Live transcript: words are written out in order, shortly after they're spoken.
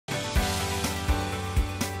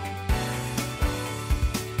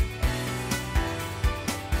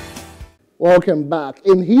Welcome back.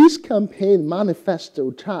 In his campaign manifesto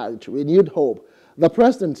tagged Renewed Hope, the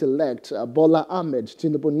president-elect Bola Ahmed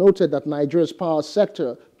Tinubu noted that Nigeria's power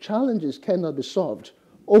sector challenges cannot be solved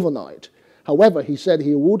overnight. However, he said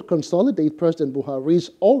he would consolidate President Buhari's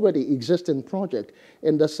already existing project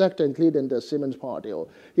in the sector, including the cement part deal.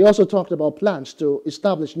 He also talked about plans to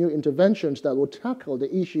establish new interventions that will tackle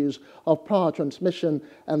the issues of power transmission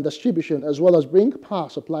and distribution, as well as bring power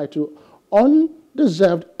supply to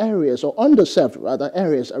undeserved areas, or underserved rather,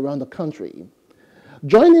 areas around the country.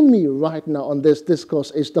 Joining me right now on this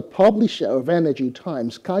discourse is the publisher of Energy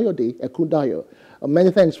Times, Kayode Ekundayo.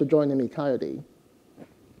 Many thanks for joining me, Kayode.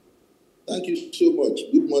 Thank you so much.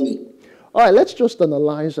 Good morning. All right, let's just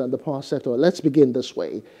analyze the power sector. Let's begin this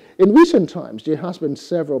way. In recent times, there has been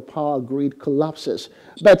several power grid collapses.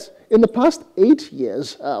 But in the past 8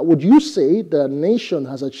 years, would you say the nation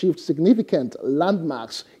has achieved significant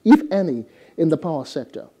landmarks, if any, in the power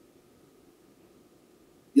sector?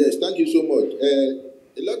 Yes, thank you so much.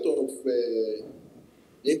 A lot of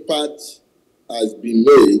impact has been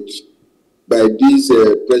made by this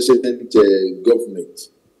present government.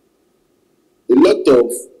 A lot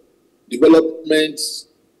of developments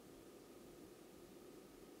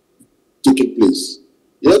taking place.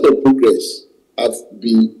 A lot of progress have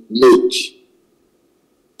been made.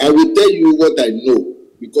 I will tell you what I know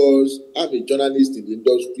because I'm a journalist in the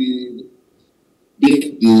industry.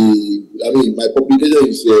 My publication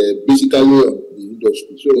is basically on the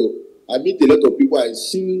industry. So I meet a lot of people. I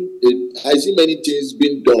see many things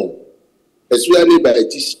being done, especially by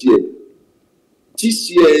TCN.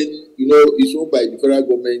 TCN, is owned by the federal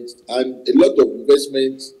government, and a lot of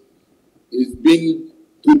investment is being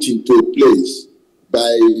put into place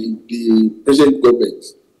by the present government.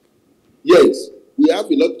 Yes, we have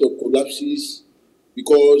a lot of collapses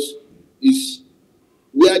because it's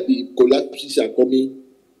where the collapses are coming.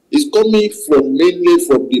 It's coming mainly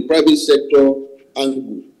from the private sector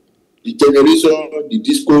angle, the generation, the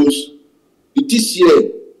discos, the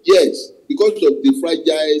TCN. Yes, because of the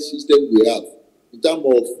fragile system we have. In terms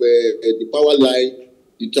of the power line,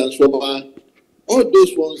 the transformer, all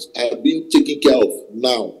those ones are being taken care of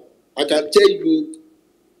now. I can tell you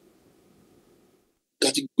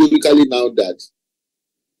categorically now that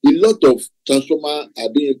a lot of transformers are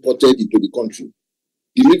being imported into the country,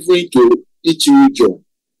 delivering to each region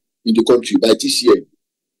in the country by TCN.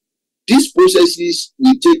 These processes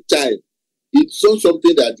will take time. It's not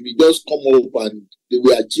something that we just come up and they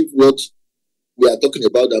will achieve what we are talking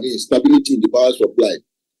about, stability in the power supply.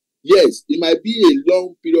 Yes, it might be a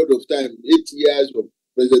long period of time, 8 years of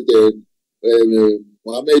President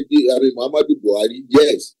Muhammadu Buhari.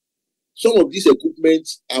 Yes, some of these equipment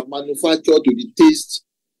are manufactured to the taste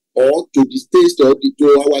or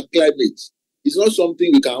to our climate. It's not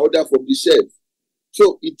something we can order from the shelf.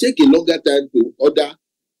 So it takes a longer time to order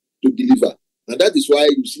to deliver. And that is why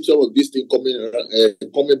you see some of these things coming to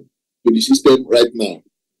the system right now.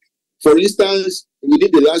 For instance, within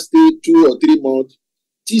the last 2 or 3 months,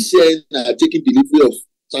 TCN are taking delivery of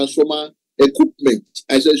transformer equipment,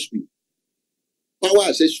 accessory, power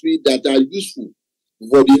accessory that are useful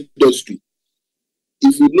for the industry.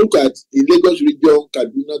 If you look at the Lagos region,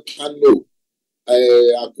 Kaduna, Kano,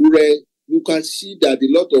 Akure, you can see that a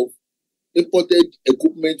lot of imported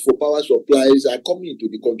equipment for power supplies are coming into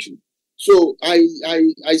the country. So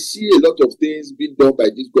I see a lot of things being done by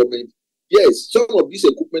this government. Yes, some of these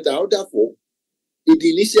equipment are ordered for in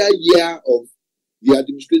the initial year of the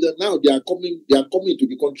administration. Now they are coming to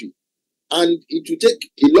the country, and it will take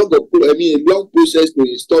a long process to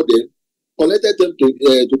install them, connected them to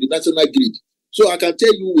the national grid. So I can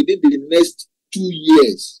tell you, within the next 2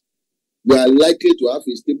 years, we are likely to have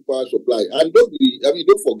a stable power supply. And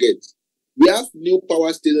don't forget, we have new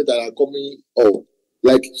power stations that are coming up,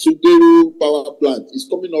 like Subaru power plant is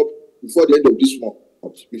coming up before the end of this month.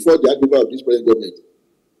 Before the handover of this present government.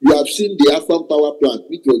 You have seen the Afam power plant,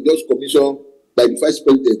 which was just commissioned by the vice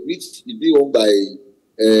president, which is being owned by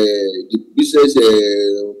the business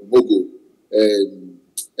mogul,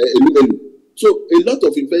 Elumelu. So a lot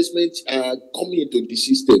of investments are coming into the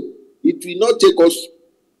system. It will not take us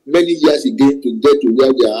many years again to get to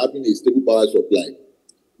where we are having a stable power supply.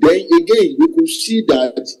 Then again, we could see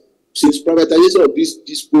that since privatization of this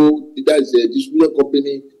dispo, that is a distribution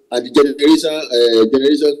company, and the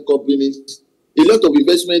generation companies, a lot of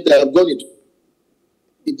investment that have gone into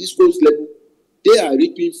the disclosed level, they are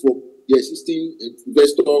reaping from the existing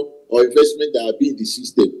investor or investment that have been in the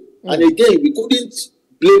system. And again, we couldn't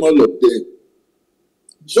blame all of them.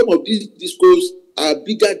 Some of these discos are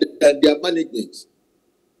bigger than their management.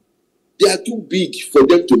 They are too big for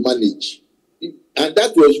them to manage. And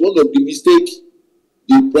that was one of the mistakes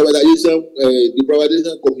the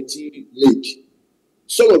privatization committee made.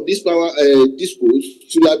 Some of these power discos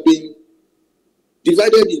should have been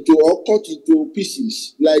divided into or cut into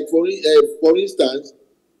pieces. Like for instance,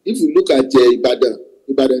 if you look at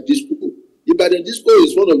Ibadan Disco, Ibadan Disco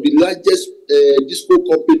is one of the largest disco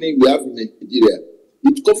company we have in Nigeria.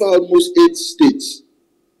 It covers almost 8 states.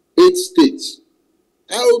 8 states.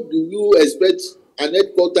 How do you expect an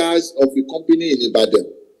headquarters of a company in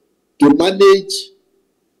Ibadan to manage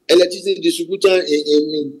electricity distribution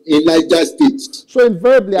in Niger State? So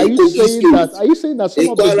invariably, are you saying that some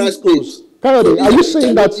of the discos, Kayode, are you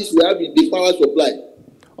saying that we have in the power supply?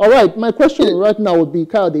 All right, my question right now would be,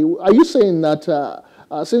 Kayode, are you saying that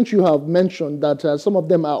since you have mentioned that some of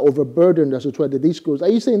them are overburdened, as it were, the discos, are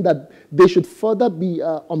you saying that they should further be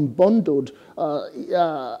unbundled,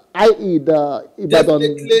 i.e. the Ibadan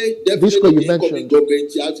disco you mentioned? The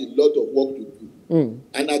government has a lot of work to do.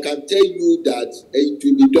 And I can tell you that it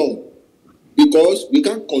will be done because we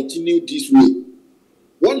can't continue this way.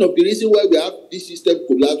 One of the reasons why we have this system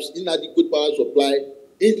collapse, inadequate power supply,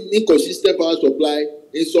 inconsistent power supply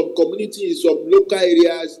in some communities, in some local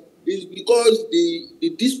areas, is because the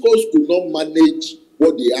discos could not manage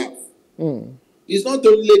what they have. It's not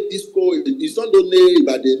only disco, it's not only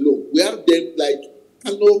Ibadan alone. We have them like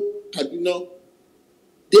Kano, Kaduna.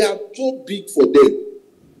 They are too big for them.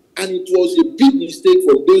 And it was a big mistake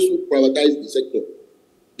for those who privatized the sector.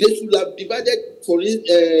 They should have divided,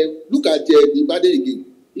 look at the Ibadan again.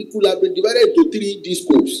 It could have been divided into 3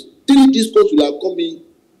 discos. 3 discos will have come in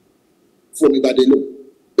from Ibadan alone.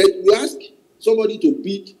 But we ask somebody to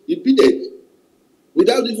bid, he bidded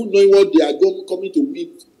without even knowing what they are coming to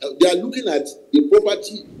bid. They are looking at the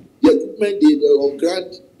property, the equipment, on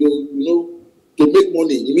grant, to make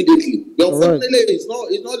money immediately. But unfortunately, it's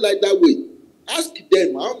not like that way. Ask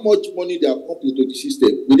them how much money they have pumped into the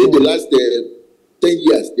system within the last 10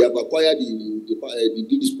 years. They have acquired the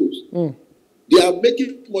discos. They are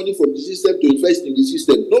making money from the system to invest in the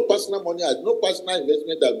system. No personal money, no personal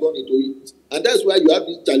investment has gone into it. And that's why you have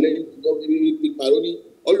this challenge all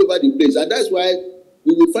over the place. And that's why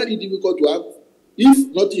we will find it difficult to have,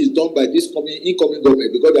 if nothing is done by this incoming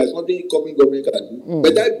government, because there's nothing incoming government can do.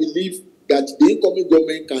 But I believe that the incoming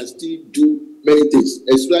government can still do many things,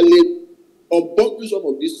 especially unbundle some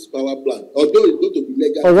of this power plant. Although it's going to be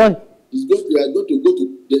legal, all right, they are going to go to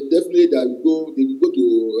definitely they will go to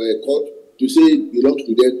court to say it belongs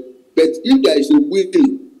to them. But if there is a will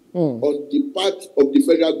on the part of the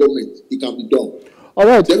federal government, it can be done. All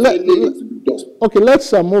right, okay,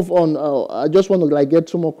 let's move on. I just want to get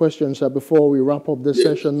 2 more questions before we wrap up this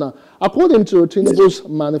session now. According to Tinubu's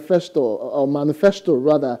manifesto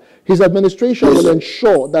rather, his administration will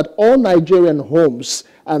ensure that all Nigerian homes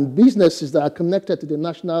and businesses that are connected to the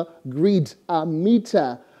national grid are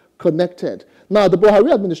meter connected. Now, the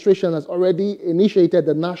Buhari administration has already initiated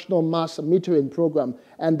the National Mass Metering Program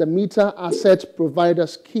and the Meter Asset Provider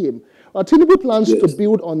Scheme. Tinubu plans to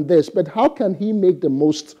build on this, but how can he make the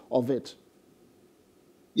most of it?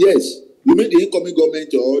 Yes. You mean the incoming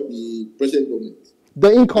government or the present government?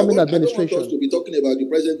 The incoming administration. I don't want us to be talking about the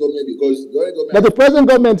present government because the government... But the present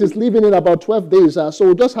government is leaving in about 12 days.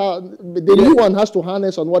 So just the new one has to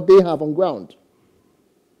harness on what they have on ground.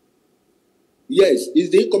 Yes,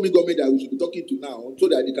 it's the incoming government that we should be talking to now so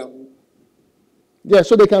that they can... Yeah,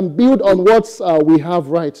 so they can build on what we have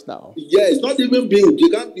right now. Yes, not even build. They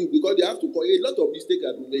can't build because they have to... A lot of mistakes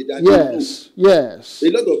have been made. Yes. A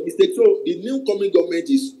lot of mistakes. So the new coming government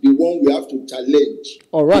is the one we have to challenge.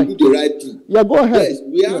 All right. To do the right thing. Yeah, go ahead.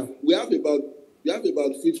 Yes, we have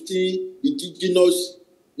about 50 indigenous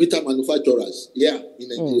meter manufacturers here in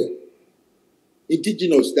Nigeria.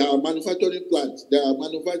 Indigenous, there are manufacturing plants, there are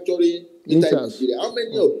manufacturing meter in Nigeria. How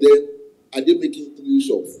many of them are they making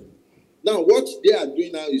use of? Now, what they are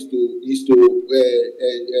doing now is to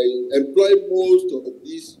employ most of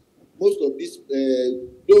these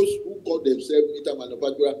those who call themselves meter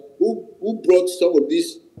manufacturer, who brought some of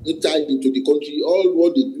this meter into the country. All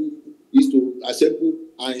what they do is to assemble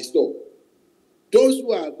and install. Those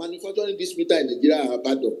who are manufacturing this meter in Nigeria are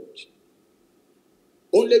abandoned.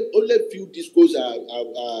 Only few discos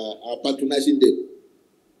are patronizing them.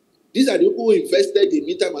 These are the people who invested in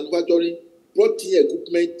meter manufacturing, brought in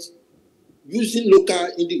equipment, using local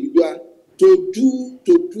individuals to do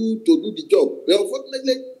the job. But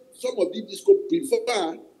unfortunately, some of these discos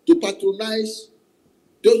prefer to patronize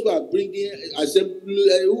those who are bringing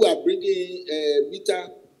meter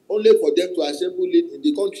only for them to assemble it in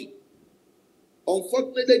the country.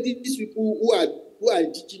 Unfortunately, these people who are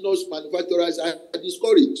indigenous manufacturers are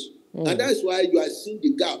discouraged. And that's why you are seeing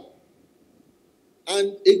the gap.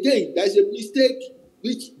 And again, there's a mistake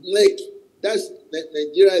which that's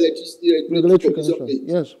Nigeria Electricity Regulatory Commission Commission.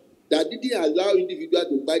 made, Yes. that didn't allow individuals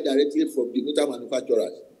to buy directly from the meter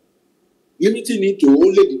manufacturers, limiting it to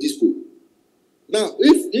only the disco. Now,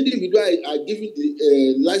 if individuals are given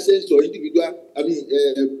the license or given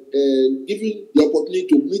the opportunity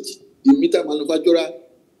to meet the meter manufacturer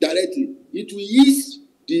directly, it will ease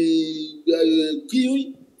the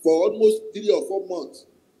queuing for almost 3 or 4 months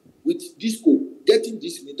with disco getting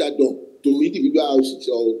this meter done to individual houses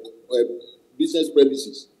or business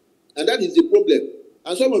premises. And that is the problem.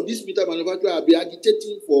 And some of these meter manufacturers have been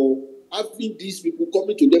agitating for having these people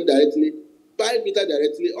coming to them directly, buy meter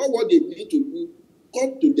directly. All what they need to do,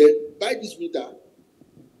 come to them, buy this meter.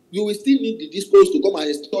 You will still need the discos to come and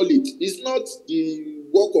install it. It's not the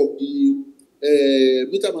work of the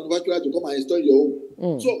meter manufacturer to come and install your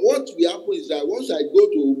own. So what will happen is that once I go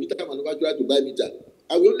to meter manufacturer to buy meter,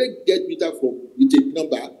 I will only get meter with a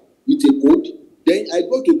number, with a code. Then I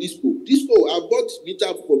go to disco. Disco, I bought meter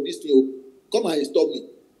from this thing. Come and install me.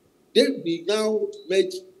 They will now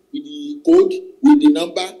match with the code, with the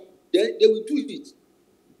number. Then they will do it.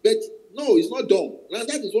 But no, it's not done. Now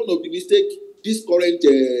that is one of the mistakes this current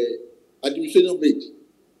administration made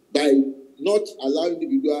by not allowing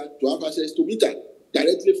individuals to have access to meter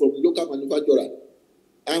directly from local manufacturer.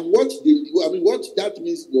 And what that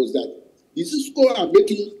means was that the Cisco are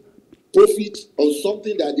making profit on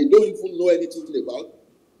something that they don't even know anything about.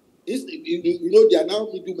 They are now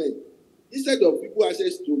middlemen. Instead of people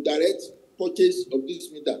access to direct purchase of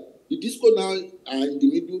this meter, the disco now are in the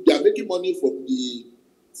middle. They are making money from the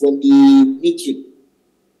metering.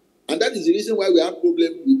 And that is the reason why we have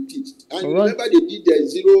problem with it. And you remember they did the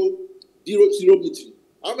zero metering.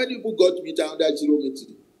 How many people got meter under zero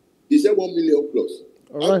metering? They said 1 million plus.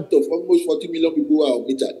 Out of almost 40 million people who are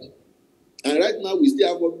metered. And right now we still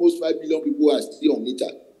have almost 5 million people who are still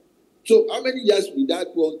metered. So how many years will that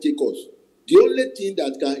one take us? The only thing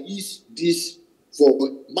that can ease this for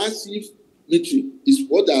massive metering is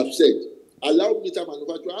what I have said. Allow meter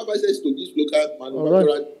manufacturer have access to this local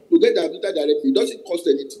manufacturer to get their meter directly. It doesn't cost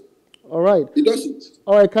anything. All right. It doesn't.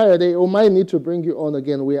 All right, Kayode, we might need to bring you on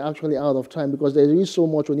again. We're actually out of time because there is so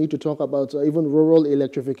much we need to talk about, even rural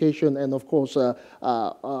electrification and, of course,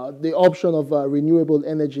 the option of renewable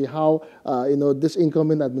energy, how, this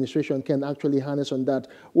incoming administration can actually harness on that.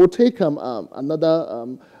 We'll take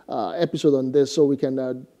another episode on this so we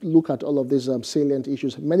can look at all of these salient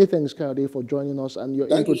issues. Many thanks, Kayode, for joining us and your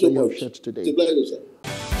input that you have shared today. It's a pleasure, sir.